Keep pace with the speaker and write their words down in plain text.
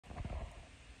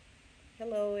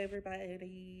Hello,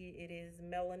 everybody. It is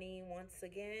Melanie once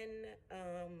again.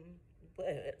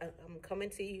 But I'm coming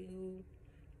to you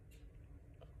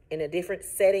in a different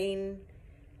setting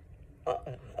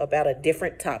about a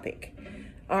different topic.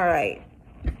 All right.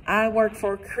 I work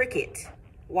for Cricket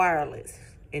Wireless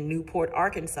in Newport,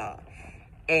 Arkansas,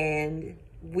 and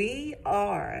we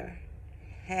are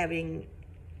having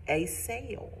a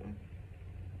sale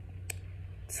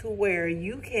to where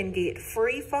you can get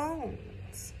free phones.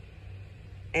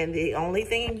 And the only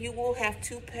thing you will have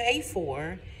to pay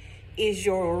for is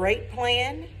your rate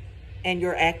plan and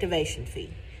your activation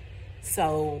fee.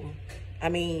 So, I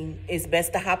mean, it's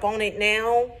best to hop on it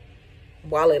now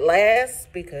while it lasts,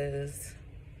 because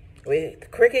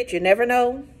with Cricket, you never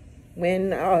know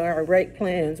when our rate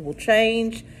plans will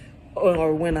change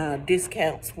or when our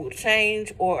discounts will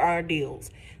change or our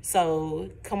deals.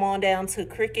 So come on down to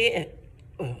Cricket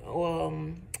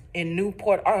in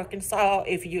Newport, Arkansas,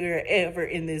 if you're ever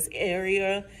in this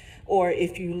area, or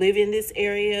if you live in this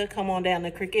area, come on down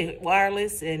to Cricket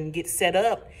Wireless and get set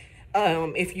up.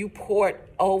 If you port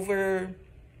over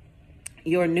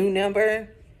your new number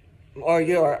or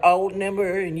your old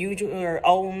number and use your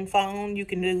own phone, you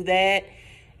can do that.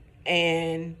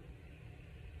 And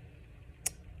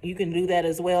you can do that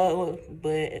as well,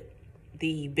 but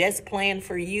the best plan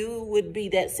for you would be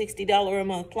that $60 a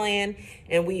month plan.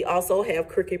 And we also have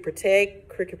Cricket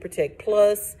Protect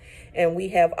Plus, and we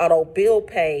have Auto Bill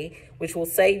Pay, which will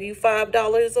save you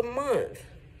 $5 a month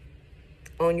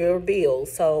on your bill.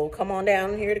 So come on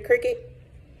down here to Cricket.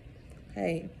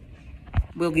 Hey,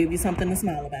 we'll give you something to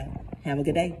smile about. Have a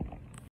good day.